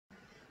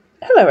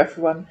Hello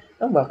everyone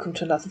and welcome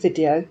to another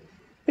video.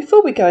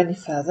 Before we go any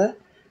further,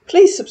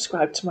 please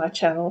subscribe to my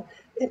channel.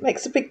 It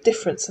makes a big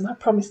difference and I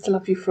promise to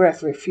love you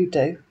forever if you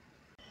do.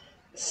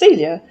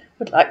 Celia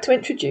would like to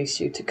introduce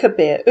you to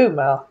Kabir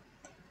Umar,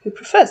 who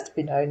prefers to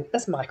be known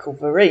as Michael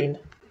Vereen,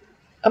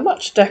 a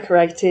much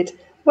decorated,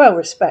 well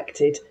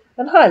respected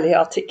and highly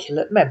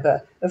articulate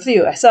member of the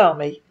US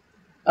Army.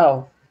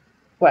 Oh,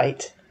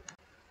 wait.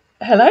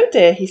 Hello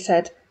dear, he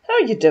said. How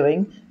are you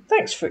doing?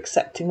 Thanks for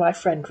accepting my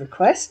friend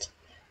request.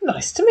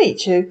 Nice to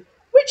meet you.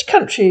 Which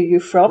country are you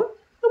from?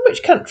 And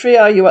which country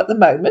are you at the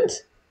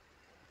moment?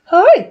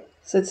 Hi,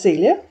 said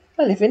Celia.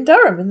 I live in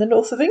Durham in the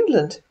north of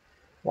England.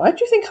 Why do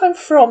you think I'm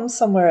from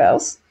somewhere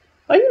else?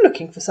 Are you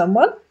looking for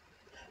someone?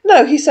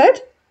 No, he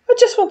said. I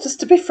just want us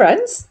to be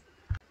friends.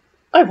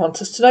 I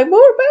want us to know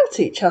more about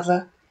each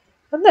other.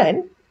 And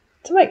then,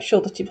 to make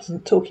sure that he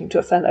wasn't talking to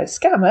a fellow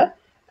scammer,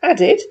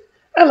 added,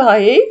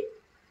 L-I-E.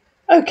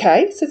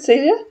 OK, said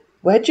Celia.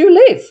 Where do you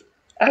live?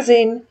 As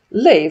in,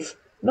 live.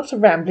 Not a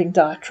rambling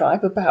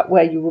diatribe about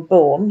where you were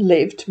born,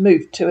 lived,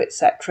 moved to,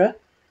 etc.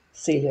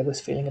 Celia was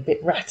feeling a bit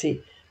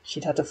ratty.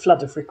 She'd had a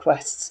flood of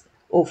requests,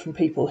 all from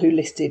people who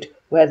listed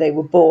where they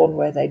were born,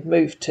 where they'd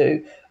moved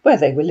to, where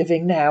they were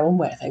living now, and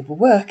where they were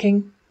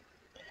working.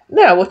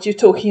 Now what are you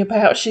talking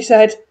about, she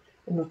said,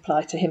 in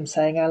reply to him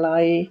saying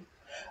L-I-E.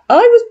 I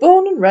was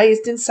born and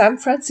raised in San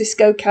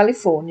Francisco,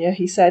 California,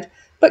 he said,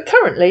 but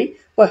currently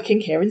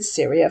working here in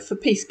Syria for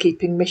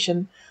peacekeeping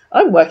mission.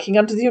 I'm working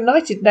under the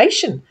United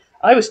Nations.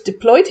 I was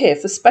deployed here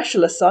for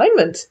special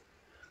assignment.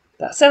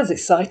 That sounds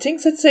exciting,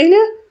 said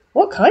Celia.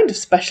 What kind of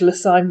special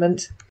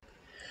assignment?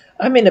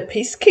 I'm in a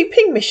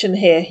peacekeeping mission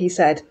here, he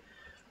said.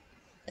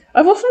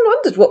 I've often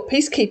wondered what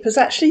peacekeepers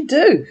actually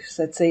do,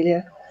 said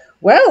Celia.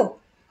 Well,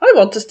 I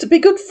want us to be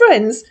good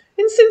friends,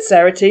 in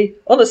sincerity,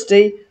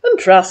 honesty and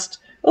trust.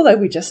 Although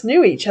we just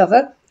knew each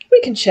other,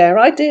 we can share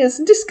ideas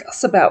and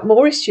discuss about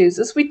more issues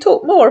as we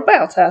talk more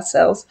about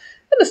ourselves.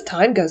 And as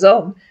time goes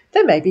on,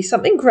 there may be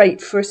something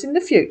great for us in the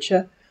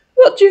future.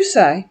 What do you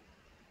say?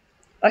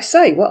 I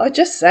say what I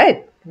just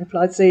said,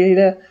 replied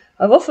Celia.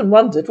 I've often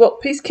wondered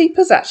what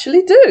peacekeepers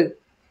actually do.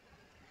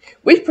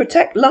 We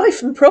protect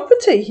life and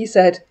property, he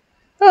said.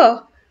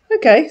 Ah,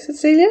 OK, said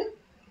Celia.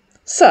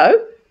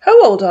 So,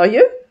 how old are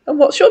you? And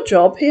what's your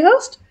job? He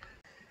asked.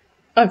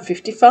 I'm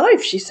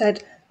 55, she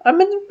said.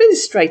 I'm an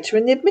administrator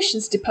in the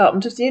admissions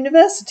department of the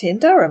university in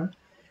Durham.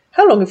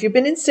 How long have you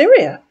been in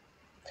Syria?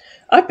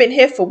 I've been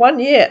here for 1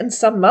 year and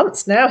some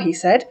months now, he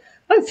said.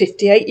 I'm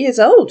 58 years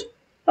old.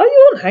 Are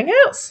you on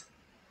Hangouts?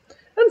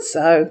 And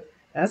so,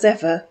 as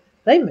ever,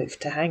 they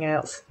moved to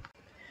Hangouts.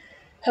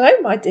 Hello,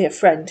 my dear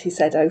friend, he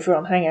said over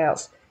on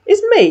Hangouts.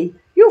 It's me,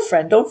 your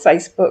friend on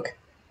Facebook.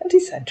 And he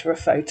sent her a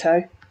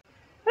photo.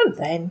 And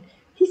then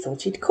he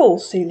thought he'd call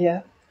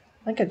Celia.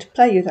 I'm going to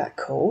play you that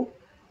call,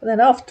 and then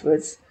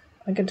afterwards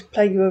I'm going to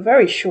play you a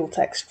very short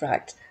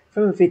extract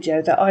from a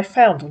video that I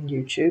found on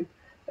YouTube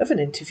of an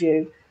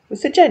interview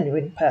with the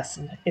genuine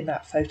person in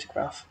that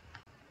photograph.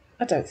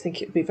 I don't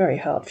think it would be very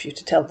hard for you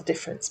to tell the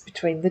difference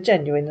between the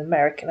genuine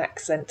American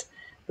accent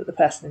that the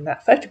person in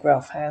that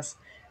photograph has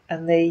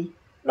and the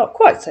not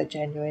quite so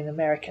genuine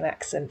American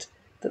accent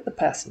that the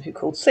person who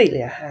called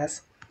Celia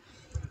has.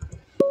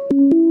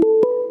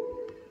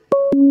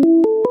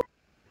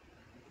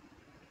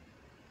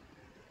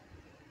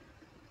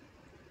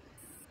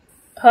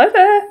 Hi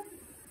there.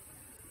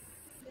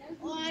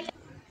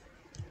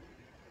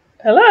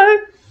 Hello.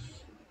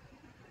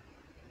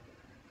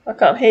 I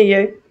can't hear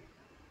you.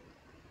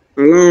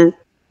 Hello.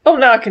 Oh,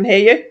 now I can hear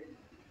you.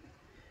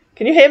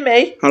 Can you hear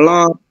me?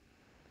 Hello.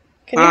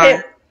 Can you hear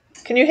me?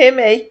 Yeah. Can you hear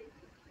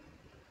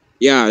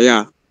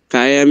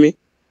me?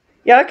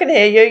 Yeah, I can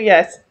hear you,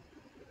 yes.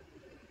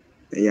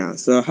 Yeah.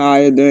 So how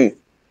are you doing?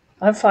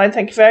 I'm fine,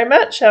 thank you very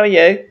much. How are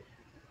you?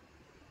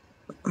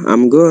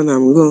 I'm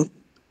good.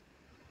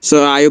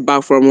 So are you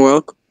back from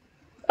work?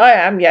 I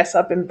am, yes.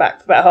 I've been back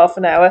for about half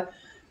an hour.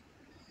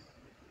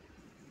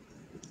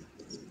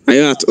 Are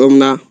you at home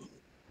now?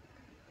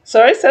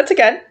 Sorry, say it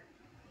again.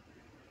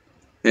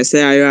 I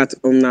say, are you at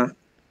home now?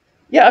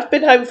 Yeah, I've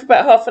been home for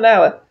about half an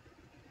hour.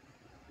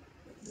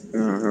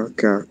 Oh,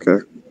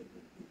 okay.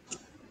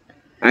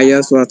 I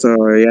just want to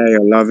hear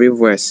your lovely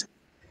voice.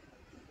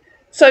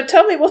 So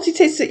tell me what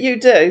it is that you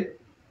do.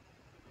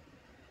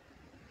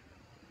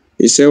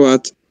 You say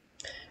what?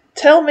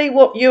 Tell me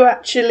what you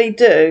actually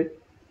do.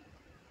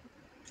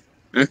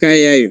 I can't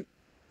hear you.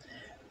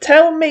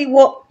 Tell me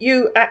what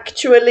you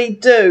actually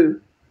do.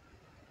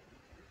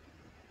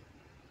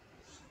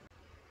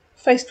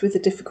 Faced with a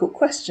difficult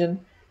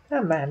question,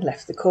 our man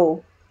left the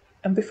call.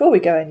 And before we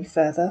go any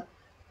further,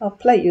 I'll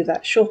play you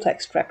that short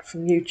extract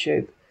from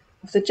YouTube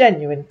of the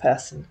genuine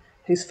person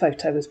whose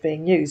photo was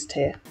being used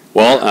here.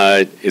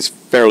 Well, it's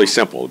fairly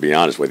simple, to be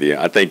honest with you.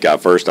 I think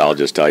first I'll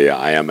just tell you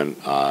I'm an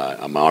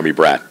Army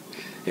brat,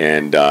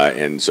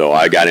 and so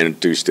I got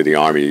introduced to the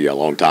Army a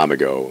long time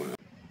ago.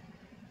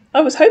 I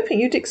was hoping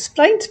you'd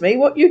explain to me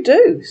what you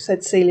do,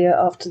 said Celia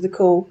after the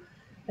call,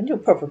 and you'll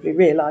probably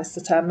realise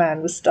that our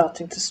man was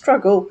starting to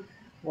struggle.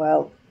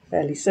 Well,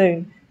 fairly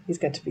soon he's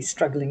going to be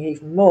struggling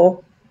even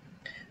more.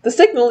 The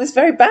signal is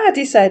very bad,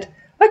 he said.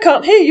 I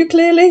can't hear you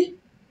clearly.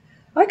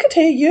 I could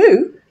hear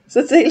you,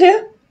 said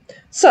Celia.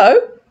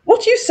 So,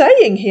 what are you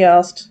saying? He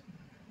asked.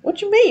 What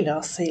do you mean?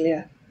 Asked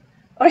Celia.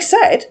 I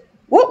said,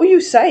 what were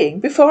you saying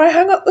before I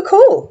hung up the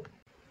call?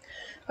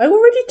 I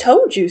already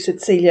told you,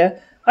 said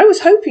Celia. I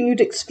was hoping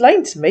you'd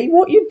explain to me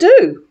what you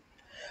do.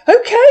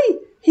 Okay,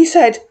 he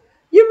said.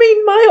 You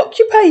mean my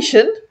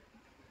occupation?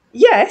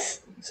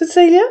 Yes, said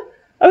Celia.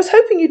 I was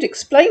hoping you'd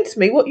explain to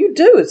me what you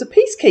do as a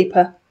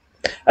peacekeeper.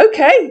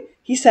 Okay,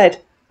 he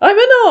said. I'm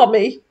an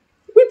army.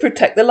 We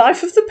protect the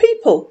life of the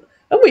people,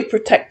 and we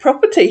protect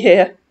property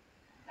here.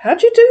 How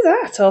do you do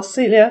that? Asked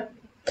Celia.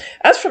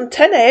 As from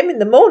 10 a.m. in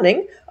the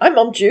morning, I'm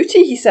on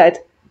duty, he said.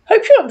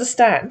 Hope you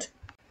understand.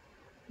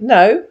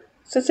 No,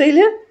 said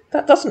Celia.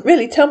 That doesn't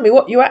really tell me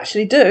what you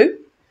actually do.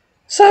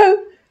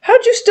 So, how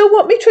do you still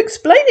want me to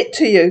explain it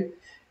to you?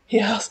 He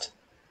asked.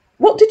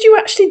 What did you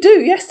actually do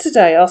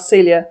yesterday? Asked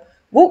Celia.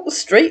 Walk the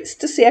streets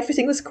to see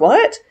everything was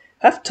quiet?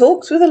 Have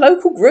talks with a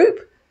local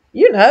group?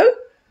 You know,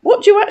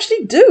 what do you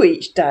actually do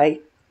each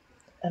day?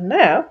 And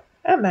now,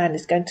 our man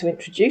is going to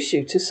introduce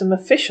you to some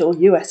official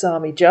US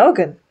Army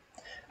jargon.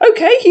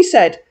 Okay, he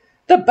said.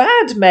 The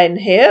bad men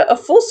here are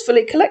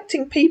forcefully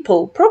collecting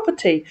people,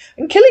 property,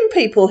 and killing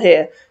people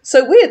here,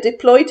 so we're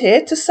deployed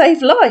here to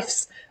save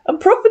lives and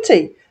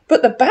property.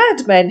 But the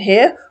bad men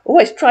here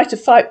always try to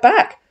fight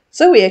back,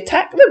 so we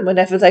attack them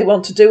whenever they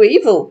want to do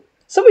evil.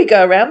 So we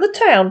go around the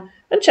town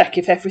and check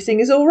if everything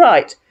is all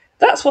right.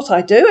 That's what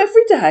I do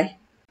every day.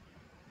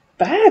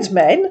 Bad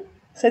men?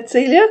 Said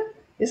Celia.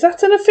 Is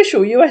that an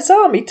official US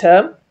Army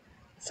term?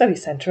 So he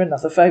sent her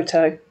another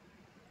photo.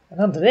 And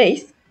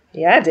underneath,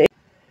 he added,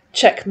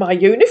 Check my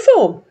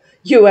uniform.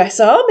 US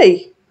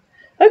Army.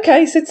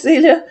 OK, said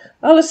Celia.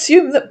 I'll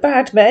assume that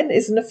bad men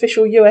is an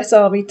official US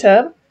Army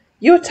term.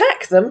 You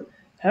attack them?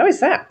 How is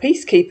that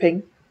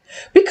peacekeeping?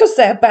 Because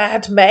they're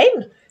bad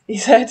men, he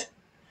said.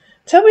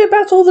 Tell me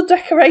about all the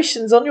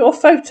decorations on your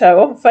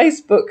photo on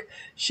Facebook,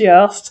 she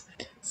asked.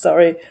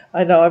 Sorry,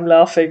 I know I'm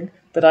laughing,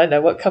 but I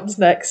know what comes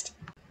next.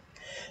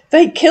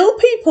 They kill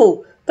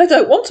people. They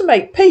don't want to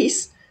make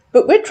peace,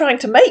 but we're trying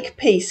to make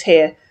peace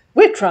here.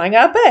 We're trying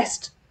our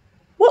best.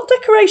 What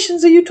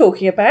decorations are you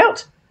talking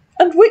about?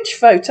 And which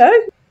photo?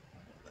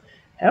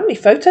 How many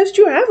photos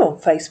do you have on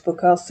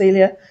Facebook? Asked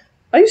Celia.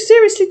 Are you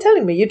seriously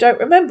telling me you don't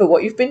remember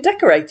what you've been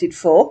decorated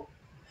for?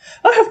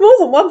 I have more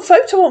than one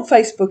photo on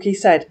Facebook, he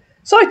said,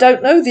 so I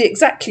don't know the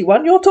exactly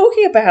one you're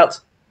talking about.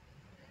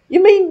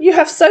 You mean you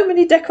have so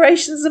many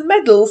decorations and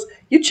medals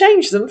you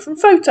change them from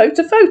photo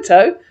to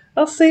photo?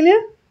 Asked Celia.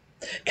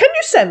 Can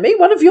you send me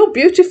one of your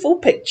beautiful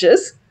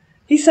pictures?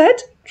 He said,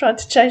 trying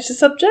to change the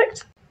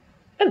subject.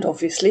 And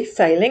obviously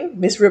failing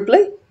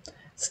miserably.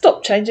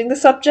 Stop changing the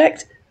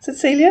subject, said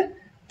Celia.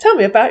 Tell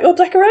me about your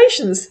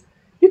decorations.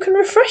 You can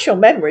refresh your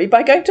memory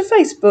by going to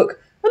Facebook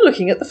and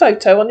looking at the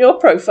photo on your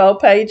profile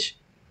page.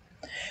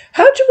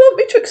 How do you want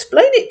me to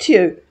explain it to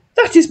you?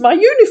 That is my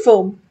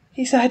uniform,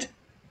 he said.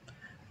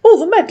 All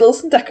the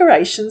medals and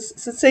decorations,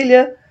 said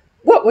Celia.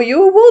 What were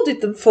you awarded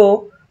them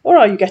for? Or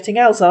are you getting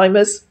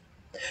Alzheimer's?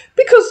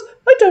 Because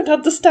I don't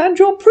understand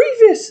your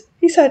previous,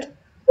 he said.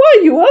 Why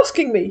are you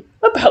asking me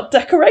about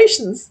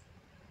decorations?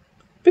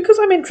 Because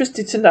I'm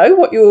interested to know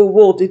what you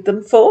awarded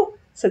them for,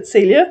 said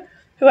Celia,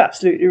 who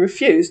absolutely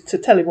refused to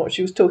tell him what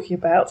she was talking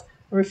about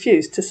and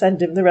refused to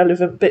send him the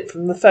relevant bit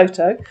from the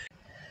photo.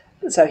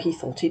 And so he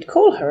thought he'd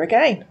call her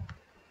again.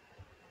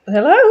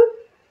 Hello?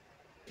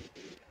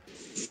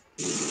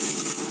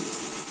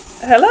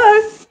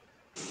 Hello?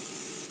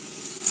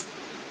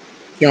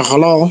 Yeah,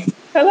 hello.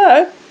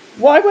 Hello?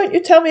 Why won't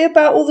you tell me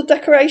about all the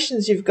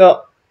decorations you've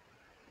got?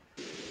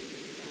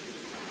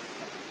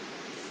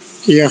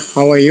 Yeah,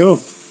 how are you?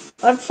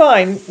 I'm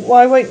fine.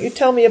 Why won't you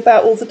tell me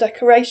about all the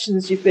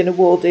decorations you've been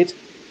awarded?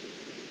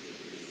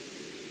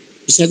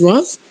 You said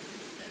what?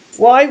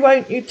 Why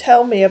won't you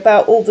tell me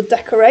about all the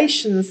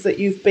decorations that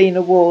you've been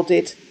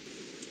awarded?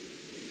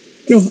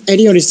 No, I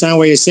didn't understand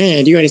what you're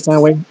saying. Do you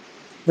understand what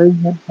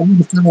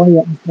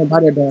you're asking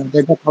about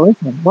the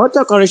decoration? What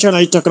decoration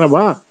are you talking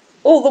about?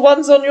 All the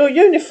ones on your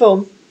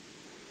uniform.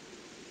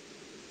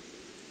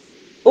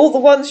 All the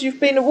ones you've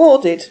been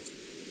awarded.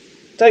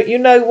 Don't you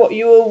know what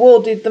you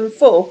awarded them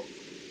for?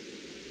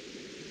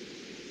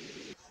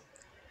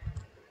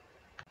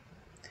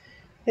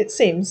 It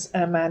seems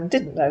our man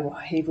didn't know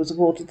why he was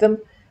awarded them,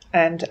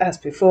 and, as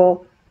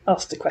before,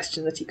 asked a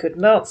question that he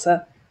couldn't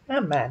answer.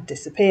 Our man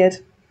disappeared.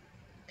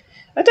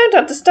 I don't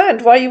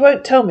understand why you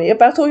won't tell me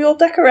about all your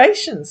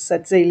decorations,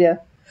 said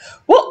Celia.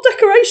 What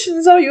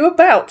decorations are you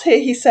about here,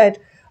 he said.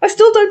 I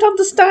still don't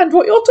understand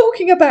what you're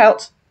talking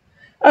about.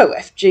 Oh,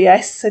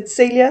 FGS, said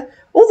Celia.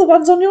 All the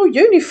ones on your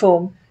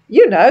uniform.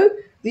 You know,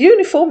 the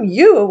uniform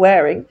you are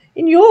wearing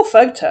in your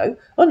photo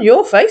on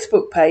your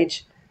Facebook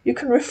page. You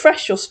can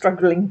refresh your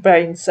struggling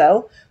brain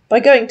cell by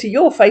going to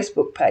your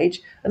Facebook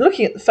page and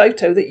looking at the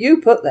photo that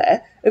you put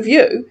there of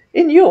you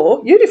in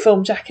your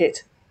uniform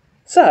jacket.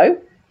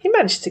 So he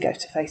managed to go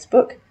to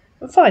Facebook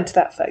and find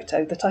that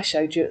photo that I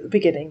showed you at the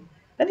beginning,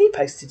 and he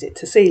posted it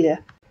to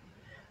Celia.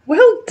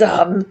 Well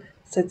done,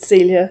 said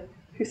Celia,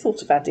 who who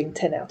thought of adding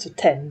 10 out of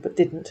 10 but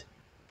didn't.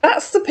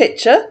 "That's the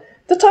picture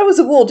that I was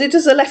awarded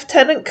as a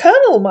lieutenant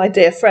colonel, my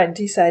dear friend,"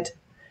 he said.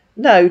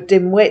 "No,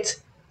 dimwit,"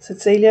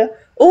 said Celia.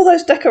 "All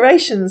those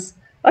decorations.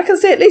 I can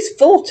see at least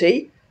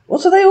 40.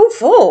 What are they all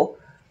for?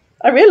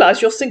 I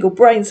realise your single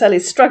brain cell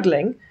is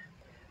struggling.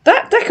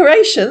 That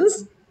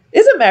decorations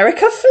is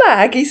America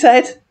flag," he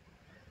said.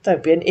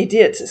 "Don't be an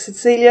idiot," said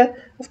Celia.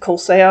 "Of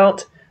course they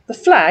aren't. The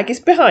flag is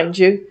behind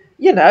you.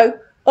 You know,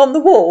 on the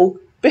wall,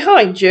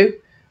 behind you.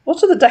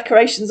 What are the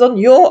decorations on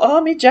your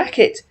army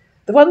jacket?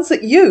 The ones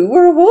that you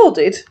were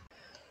awarded?"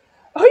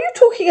 "Are you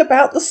talking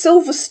about the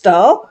Silver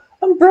Star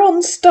and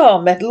Bronze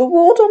Star Medal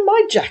Award on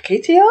my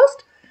jacket?" he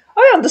asked.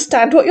 "I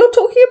understand what you're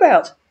talking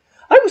about.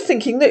 I was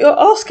thinking that you're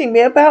asking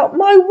me about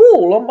my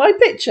wall on my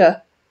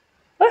picture."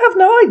 "I have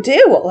no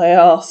idea what they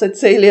are," said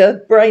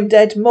Celia,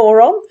 brain-dead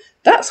moron.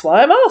 "That's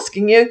why I'm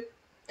asking you."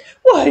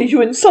 "Why are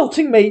you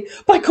insulting me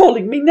by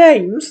calling me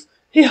names?"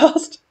 he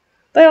asked.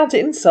 "They aren't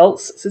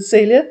insults," said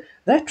Celia.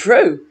 "They're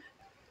true.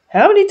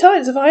 How many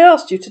times have I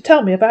asked you to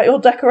tell me about your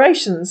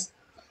decorations?"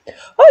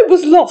 "I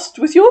was lost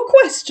with your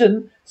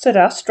question," said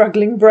our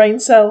struggling brain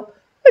cell.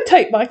 "I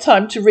take my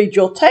time to read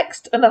your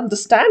text and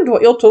understand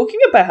what you're talking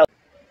about."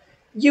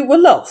 "You were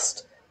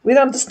lost with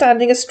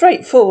understanding a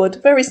straightforward,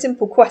 very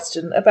simple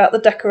question about the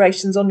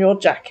decorations on your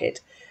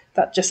jacket.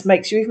 That just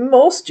makes you even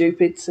more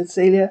stupid," said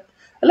Celia.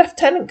 "A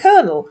lieutenant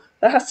colonel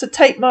that has to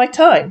take my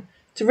time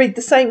to read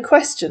the same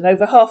question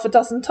over half a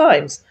dozen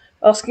times,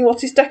 asking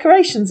what his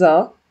decorations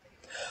are."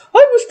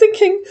 "I was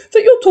thinking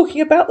that you're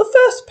talking about the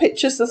first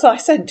pictures that I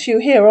sent to you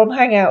here on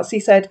Hangouts," he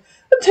said,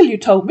 "until you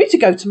told me to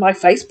go to my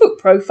Facebook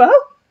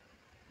profile."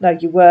 "No,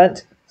 you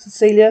weren't," said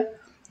Celia.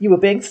 "You were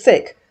being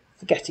thick,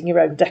 forgetting your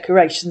own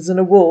decorations and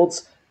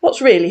awards.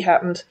 What's really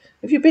happened?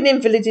 Have you been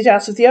invalided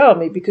out of the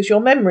army because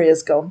your memory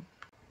has gone?"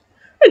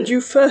 "And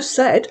you first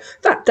said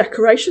that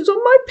decoration's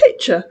on my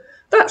picture.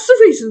 That's the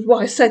reason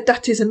why I said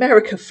that is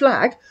America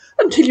flag,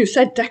 until you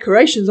said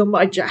decorations on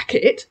my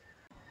jacket."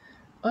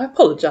 I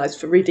apologise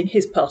for reading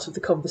his part of the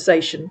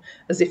conversation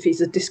as if he's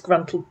a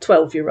disgruntled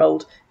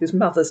 12-year-old whose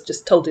mother's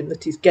just told him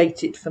that he's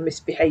gated for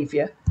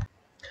misbehaviour.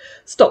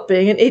 "Stop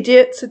being an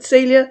idiot," said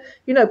Celia.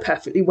 "You know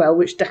perfectly well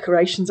which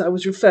decorations I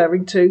was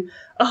referring to.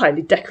 A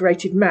highly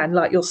decorated man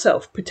like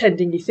yourself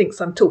pretending he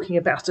thinks I'm talking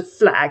about a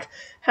flag.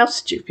 How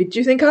stupid do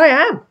you think I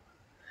am?"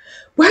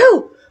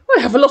 "Well, I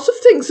have a lot of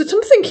things that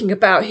I'm thinking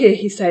about here,"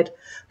 he said,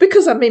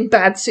 "because I'm in a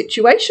bad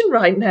situation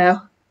right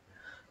now."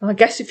 "I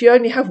guess if you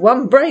only have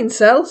one brain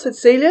cell," said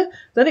Celia,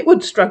 "then it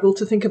would struggle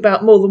to think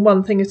about more than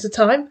one thing at a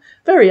time.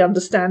 Very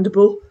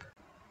understandable."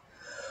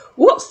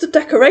 "What's the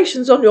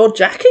decorations on your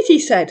jacket?" he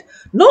said.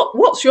 "Not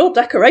what's your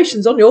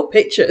decorations on your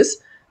pictures.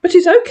 But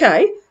it's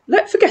okay.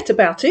 Let's forget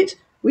about it.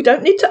 We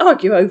don't need to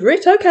argue over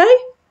it, okay?"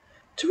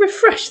 "To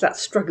refresh that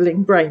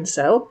struggling brain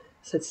cell,"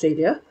 said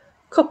Celia,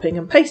 copying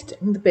and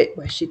pasting the bit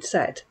where she'd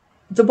said,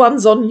 "the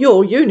ones on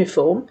your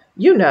uniform,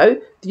 you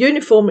know, the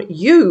uniform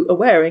you are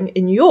wearing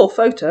in your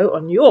photo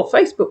on your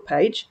Facebook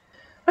page.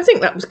 I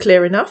think that was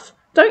clear enough,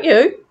 don't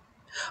you?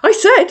 I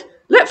said,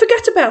 let's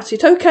forget about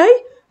it, okay?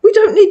 We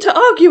don't need to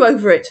argue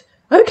over it,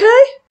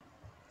 okay?"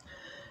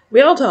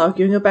 "We aren't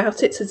arguing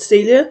about it," said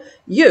Celia.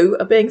 "You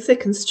are being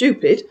thick and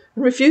stupid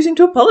and refusing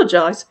to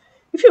apologise.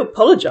 If you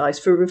apologise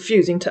for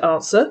refusing to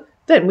answer,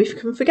 then we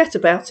can forget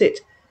about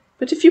it.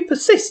 But if you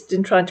persist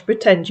in trying to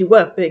pretend you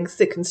weren't being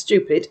thick and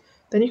stupid,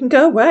 then you can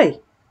go away."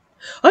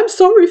 "I'm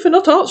sorry for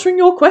not answering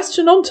your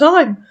question on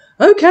time.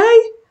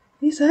 Okay,"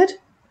 he said.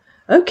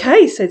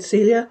 "Okay," said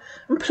Celia,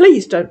 "and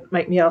please don't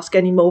make me ask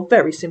any more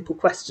very simple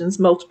questions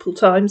multiple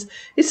times.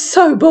 It's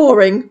so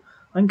boring.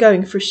 I'm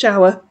going for a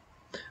shower."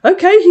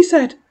 "Okay," he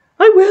said.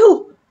 "I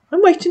will.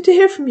 I'm waiting to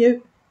hear from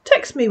you.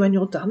 Text me when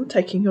you're done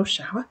taking your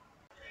shower."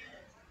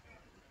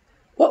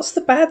 "What's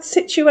the bad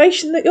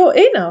situation that you're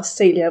in?" asked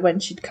Celia when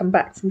she'd come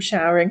back from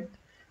showering.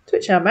 To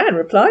which our man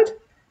replied,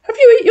 "Have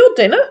you eaten your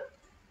dinner?"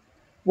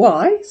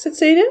 "Why?" said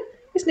Celia.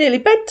 "It's nearly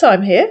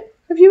bedtime here.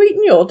 Have you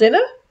eaten your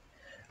dinner?"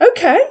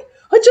 "Okay,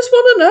 I just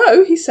want to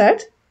know," he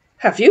said.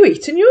 "Have you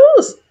eaten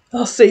yours?"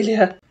 asked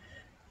Celia.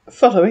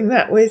 Following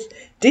that with,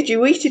 "Did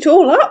you eat it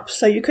all up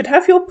so you could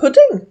have your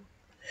pudding?"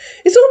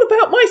 "It's all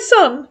about my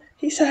son,"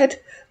 he said.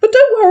 "But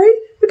don't worry,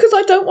 because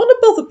I don't want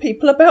to bother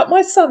people about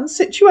my son's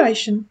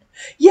situation.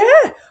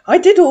 Yeah, I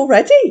did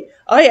already.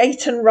 I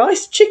ate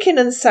rice, chicken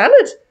and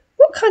salad.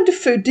 What kind of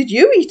food did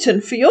you eat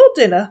for your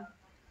dinner?"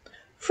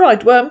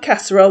 "Fried worm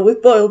casserole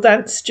with boiled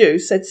ant stew,"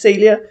 said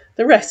Celia.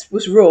 "The rest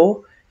was raw."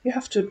 You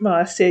have to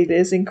admire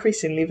Celia's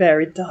increasingly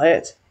varied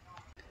diet.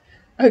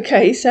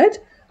 "Okay," he said.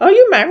 "Are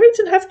you married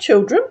and have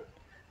children?"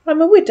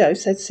 "I'm a widow,"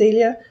 said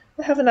Celia.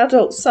 "I have an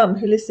adult son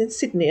who lives in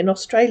Sydney in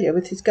Australia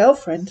with his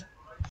girlfriend."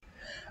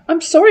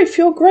 "I'm sorry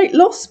for your great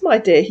loss, my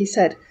dear," he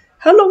said.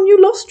 "How long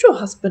you lost your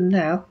husband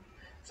now?"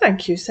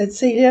 "Thank you," said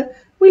Celia.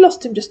 "We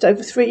lost him just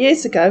over 3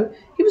 years ago.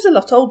 He was a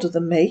lot older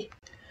than me."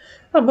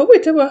 "I'm a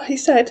widower," he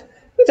said,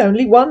 "with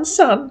only one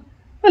son.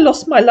 I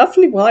lost my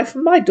lovely wife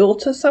and my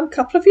daughter some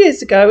couple of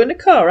years ago in a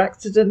car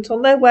accident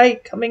on their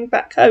way coming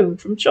back home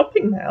from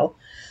shopping now.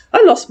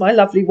 I lost my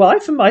lovely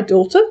wife and my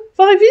daughter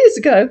 5 years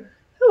ago.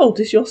 old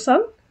is your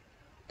son?"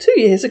 2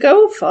 years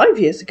ago or 5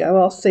 years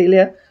ago?" asked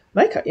Celia.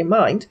 "Make up your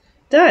mind.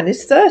 Dan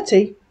is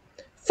 30.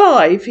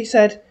 5, he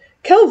said.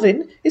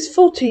 "Kelvin is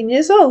 14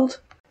 years old."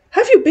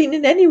 "Have you been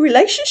in any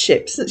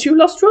relationship since you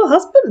lost your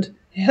husband?"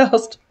 he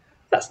asked.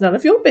 "That's none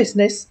of your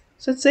business,"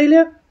 said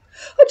Celia.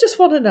 "I just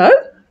want to know,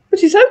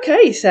 but it's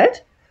okay," he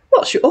said.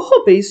 "What's your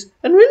hobbies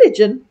and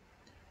religion?"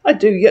 "I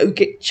do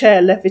yogic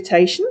chair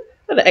levitation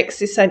and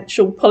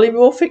existential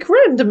polymorphic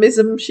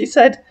randomism," she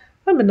said.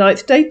 "I'm a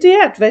Ninth-day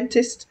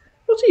Adventist.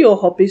 What are your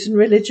hobbies and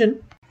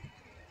religion?"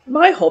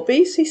 "My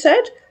hobbies," he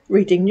said,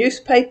 "reading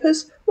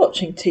newspapers,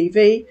 watching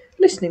TV,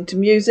 listening to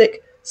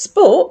music,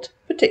 sport,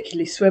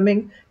 particularly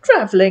swimming,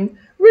 travelling,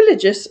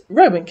 religious,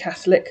 Roman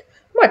Catholic.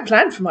 My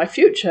plan for my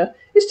future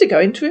is to go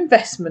into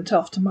investment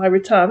after my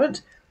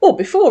retirement, or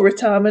before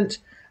retirement,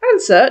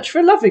 and search for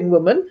a loving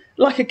woman,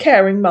 like a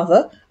caring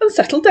mother, and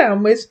settle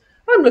down with.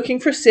 I'm looking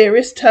for a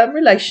serious term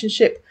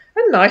relationship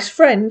and nice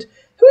friend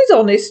who is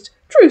honest,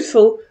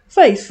 truthful,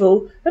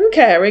 faithful, and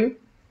caring."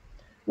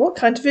 "What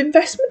kind of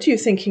investment are you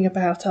thinking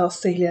about?"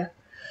 asked Celia.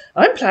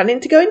 "I'm planning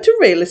to go into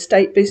real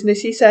estate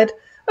business," he said.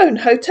 "Own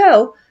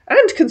hotel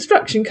and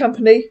construction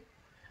company."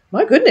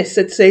 "My goodness,"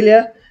 said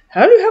Celia.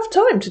 "How do you have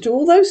time to do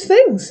all those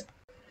things?"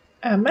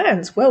 Our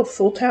man's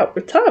well-thought-out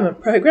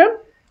retirement programme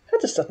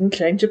had a sudden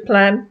change of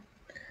plan.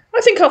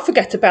 "I think I'll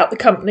forget about the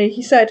company,"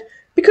 he said,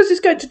 "because it's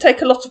going to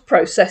take a lot of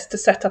process to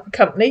set up a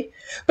company.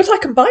 But I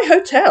can buy a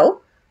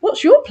hotel.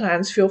 What's your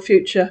plans for your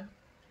future?"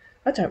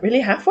 "I don't really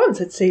have one,"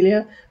 said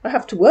Celia. "I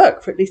have to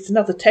work for at least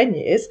another 10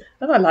 years,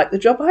 and I like the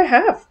job I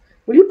have.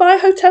 Will you buy a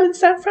hotel in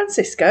San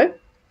Francisco?"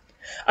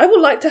 "I would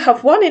like to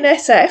have one in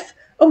SF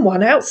and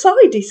one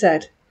outside," he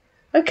said.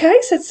 "Okay,"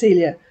 said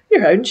Celia.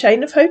 "Your own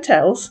chain of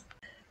hotels?"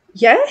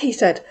 "Yeah," he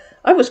said.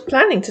 "I was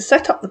planning to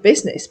set up the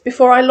business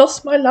before I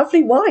lost my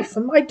lovely wife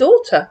and my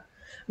daughter.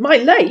 My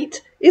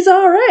late is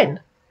RN.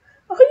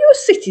 Are you a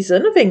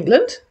citizen of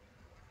England?"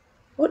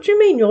 "What do you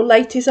mean your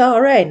late is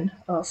RN?"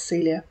 asked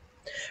Celia.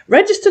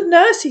 "Registered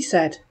nurse," he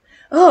said.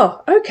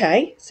 "Ah,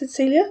 OK," said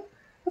Celia.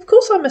 "Of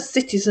course I'm a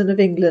citizen of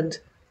England.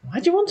 Why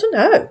do you want to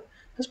know?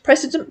 Has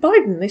President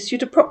Biden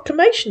issued a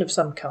proclamation of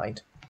some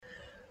kind?"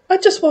 "I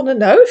just want to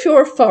know if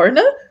you're a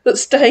foreigner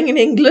that's staying in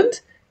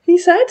England," he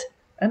said.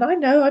 And I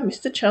know I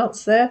missed a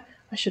chance there.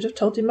 I should have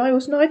told him I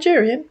was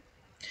Nigerian.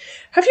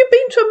 "Have you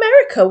been to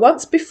America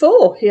once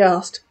before?" he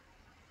asked.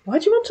 "Why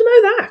do you want to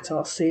know that?"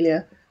 asked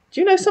Celia.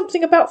 "Do you know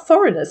something about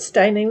foreigners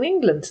staying in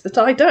England that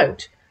I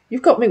don't?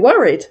 You've got me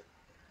worried."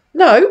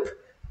 "Nope,"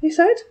 he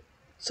said.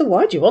 "So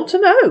why do you want to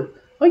know?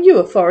 Are you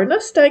a foreigner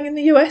staying in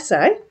the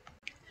USA?"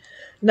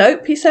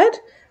 "Nope," he said.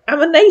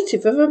 "I'm a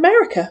native of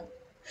America."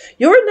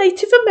 "You're a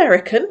Native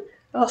American?"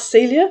 asked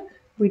Celia.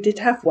 We did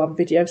have one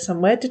video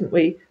somewhere, didn't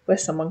we, where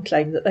someone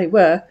claimed that they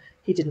were.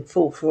 He didn't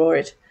fall for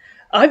it.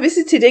 "I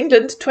visited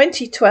England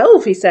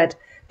 2012, he said.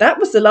 "That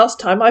was the last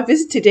time I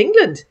visited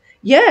England.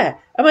 Yeah,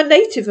 I'm a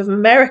native of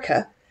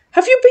America.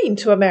 Have you been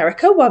to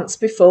America once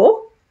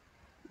before?"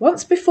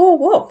 "Once before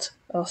what?"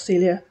 asked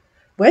Celia.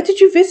 "Where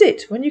did you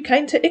visit when you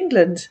came to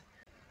England?"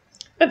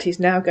 And he's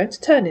now going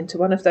to turn into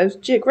one of those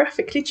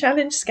geographically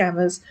challenged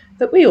scammers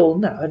that we all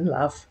know and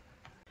love.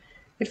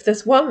 If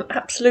there's one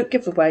absolute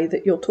giveaway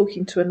that you're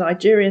talking to a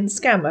Nigerian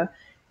scammer,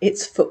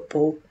 it's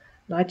football.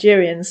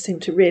 Nigerians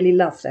seem to really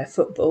love their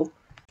football.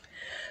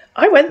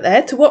 "I went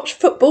there to watch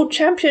Football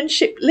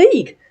Championship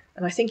League,"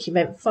 and I think he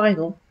meant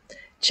final.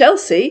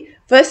 "Chelsea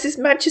versus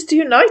Manchester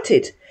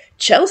United.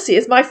 Chelsea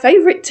is my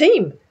favourite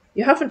team.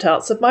 You haven't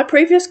answered my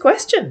previous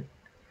question."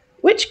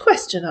 "Which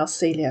question?" asked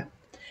Celia.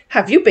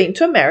 "Have you been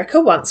to America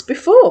once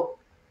before?"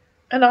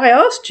 "And I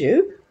asked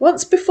you,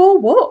 once before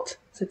what?"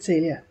 said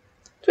Celia.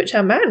 To which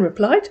our man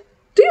replied,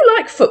 "Do you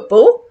like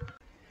football?"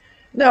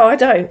 "No, I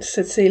don't,"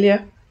 said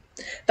Celia.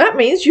 "That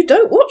means you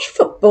don't watch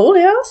football?"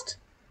 he asked.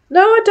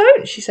 "No, I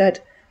don't," she said.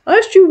 "I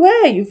asked you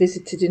where you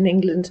visited in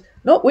England,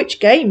 not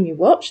which game you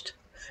watched."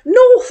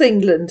 "North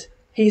England,"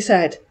 he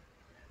said.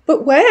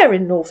 "But where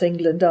in North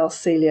England?"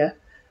 asked Celia.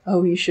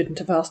 Oh, you shouldn't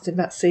have asked him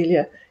that,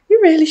 Celia. You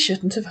really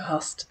shouldn't have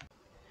asked.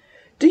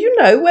 "Do you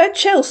know where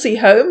Chelsea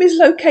Home is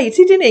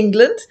located in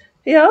England?"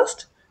 he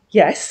asked.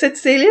 "Yes," said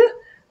Celia.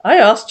 "I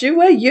asked you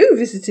where you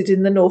visited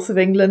in the north of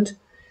England."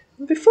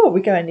 And before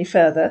we go any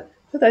further,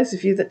 for those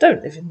of you that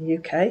don't live in the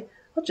UK,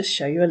 I'll just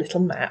show you a little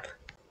map.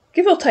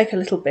 Give or take a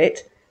little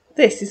bit,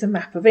 this is a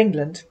map of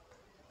England.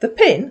 The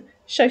pin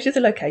shows you the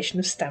location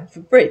of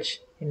Stamford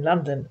Bridge in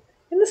London,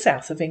 in the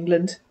south of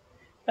England.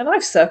 And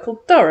I've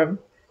circled Durham,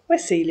 where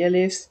Celia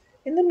lives,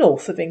 in the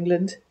north of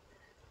England.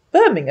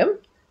 Birmingham,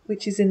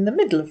 which is in the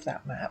middle of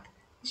that map,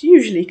 is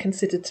usually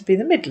considered to be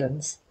the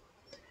Midlands,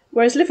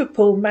 whereas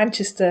Liverpool,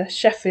 Manchester,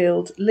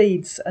 Sheffield,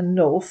 Leeds and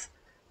North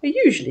are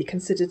usually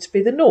considered to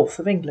be the north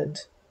of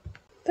England.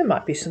 There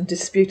might be some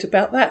dispute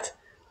about that.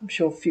 I'm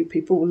sure a few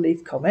people will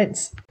leave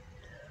comments.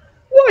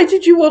 "Why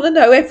did you want to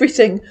know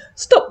everything?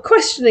 Stop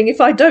questioning if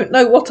I don't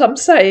know what I'm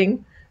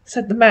saying,"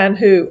 said the man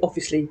who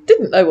obviously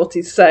didn't know what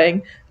he's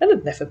saying and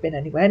had never been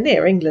anywhere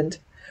near England.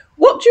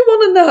 "What do you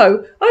want to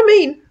know? I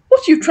mean,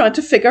 what are you trying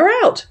to figure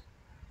out?"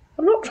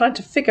 "I'm not trying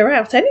to figure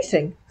out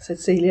anything," said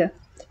Celia.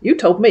 You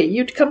told me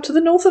you'd come to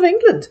the north of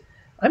England.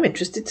 I'm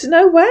interested to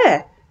know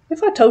where.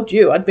 If I told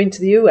you I'd been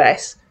to the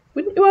US,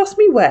 wouldn't you ask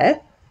me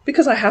where?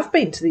 Because I have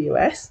been to the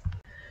US.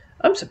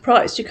 I'm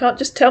surprised you can't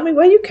just tell me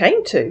where you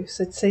came to,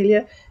 said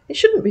Celia. It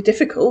shouldn't be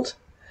difficult.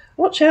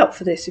 Watch out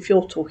for this if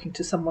you're talking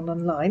to someone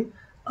online.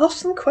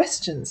 Ask them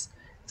questions.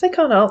 If they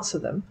can't answer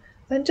them,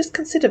 then just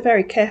consider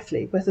very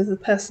carefully whether the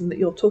person that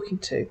you're talking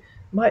to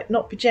might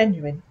not be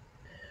genuine.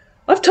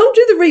 I've told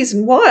you the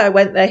reason why I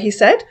went there, he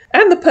said,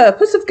 and the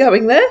purpose of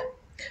going there.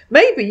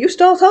 Maybe you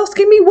start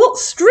asking me what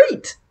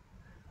street.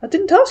 I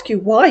didn't ask you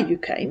why you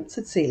came,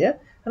 said Celia,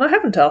 and I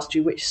haven't asked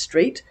you which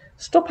street.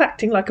 Stop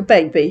acting like a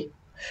baby.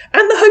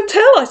 And the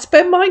hotel I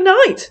spend my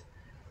night.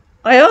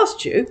 I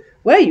asked you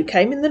where you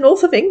came in the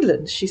north of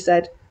England, she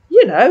said.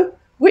 You know,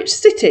 which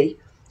city.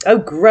 Oh,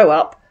 grow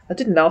up. I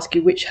didn't ask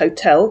you which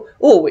hotel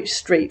or which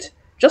street,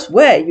 just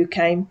where you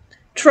came.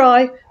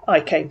 Try.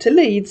 I came to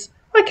Leeds.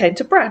 I came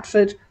to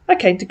Bradford. I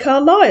came to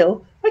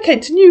Carlisle. I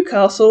came to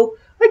Newcastle.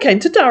 I came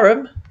to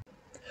Durham.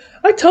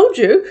 I told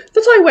you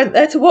that I went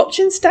there to watch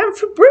in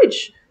Stamford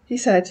Bridge, he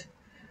said.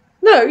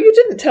 No, you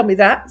didn't tell me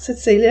that, said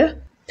Celia.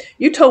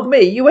 You told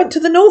me you went to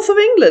the north of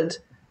England.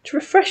 To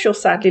refresh your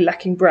sadly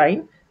lacking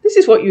brain, this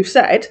is what you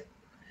said.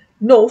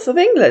 North of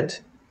England.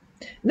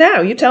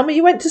 Now you tell me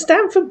you went to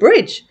Stamford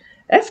Bridge.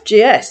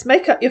 FGS,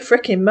 make up your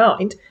frickin'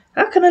 mind.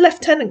 How can a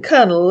lieutenant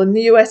colonel in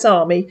the US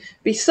Army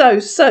be so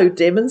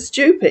dim and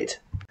stupid?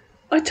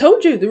 I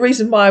told you the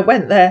reason why I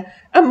went there,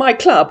 and my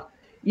club.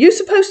 You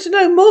supposed to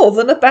know more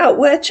than about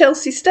where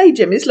Chelsea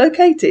Stadium is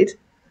located?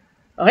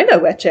 I know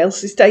where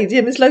Chelsea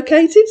Stadium is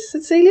located,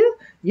 said Celia.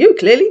 You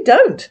clearly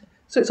don't,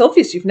 so it's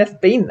obvious you've never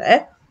been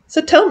there.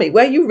 So tell me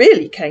where you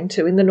really came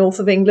to in the north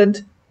of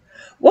England.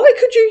 Why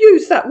could you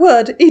use that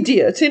word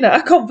idiot in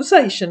our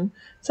conversation,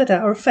 said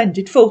our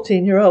offended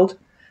 14-year-old.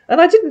 And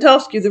I didn't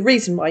ask you the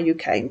reason why you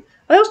came.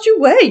 I asked you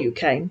where you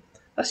came.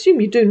 I assume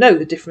you do know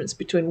the difference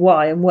between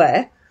why and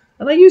where.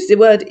 And I used the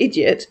word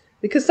idiot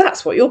because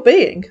that's what you're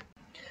being.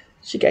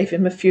 She gave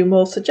him a few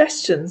more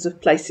suggestions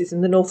of places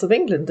in the north of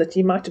England that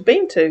he might have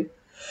been to.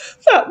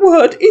 That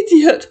word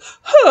idiot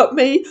hurt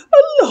me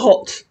a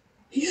lot,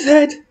 he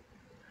said.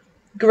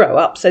 Grow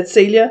up, said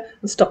Celia,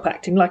 and stop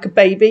acting like a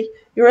baby.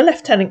 You're a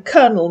lieutenant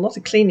colonel, not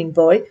a cleaning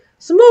boy.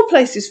 Some more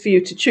places for you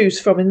to choose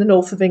from in the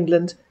north of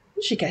England.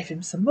 And she gave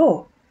him some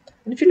more.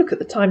 And if you look at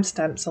the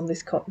timestamps on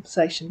this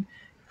conversation,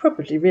 you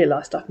probably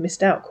realised I've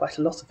missed out quite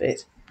a lot of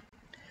it.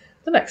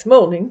 The next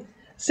morning,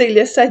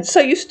 Celia said, So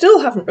you still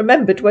haven't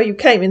remembered where you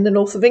came in the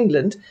north of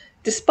England,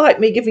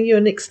 despite me giving you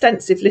an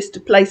extensive list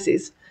of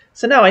places.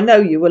 So now I know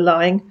you were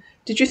lying.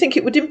 Did you think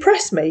it would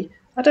impress me?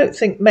 I don't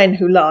think men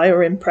who lie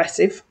are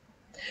impressive.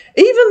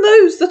 Even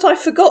those that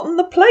I've forgotten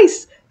the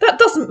place, that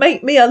doesn't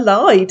make me a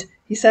lied,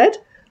 he said.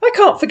 I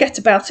can't forget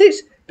about it,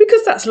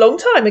 because that's a long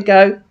time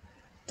ago.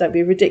 Don't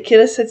be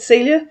ridiculous, said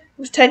Celia. It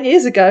was 10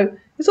 years ago.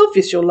 It's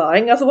obvious you're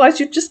lying, otherwise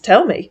you'd just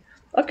tell me.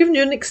 I've given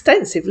you an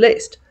extensive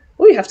list.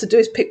 All you have to do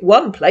is pick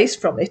one place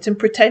from it and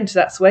pretend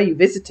that's where you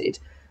visited.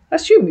 I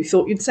assume you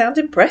thought you'd sound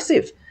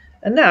impressive,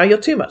 and now you're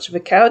too much of a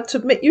coward to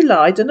admit you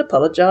lied and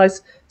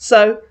apologise.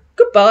 So,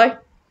 goodbye.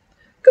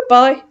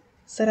 Goodbye,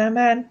 said our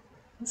man,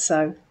 and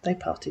so they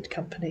parted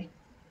company.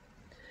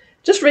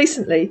 Just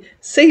recently,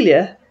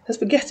 Celia has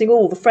been getting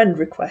all the friend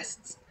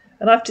requests,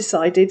 and I've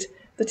decided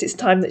that it's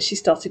time that she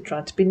started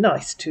trying to be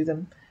nice to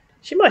them.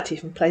 She might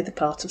even play the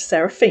part of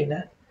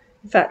Serafina.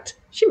 In fact,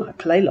 she might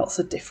play lots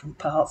of different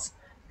parts,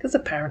 because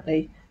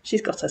apparently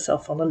she's got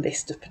herself on a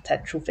list of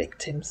potential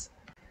victims.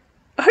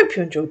 I hope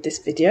you enjoyed this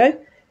video.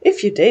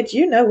 If you did,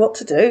 you know what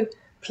to do.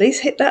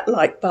 Please hit that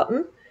like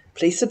button,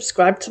 please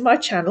subscribe to my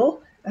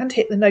channel and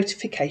hit the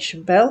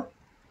notification bell.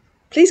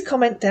 Please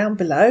comment down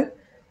below,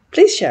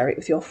 please share it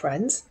with your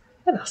friends,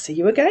 and I'll see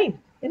you again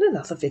in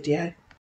another video.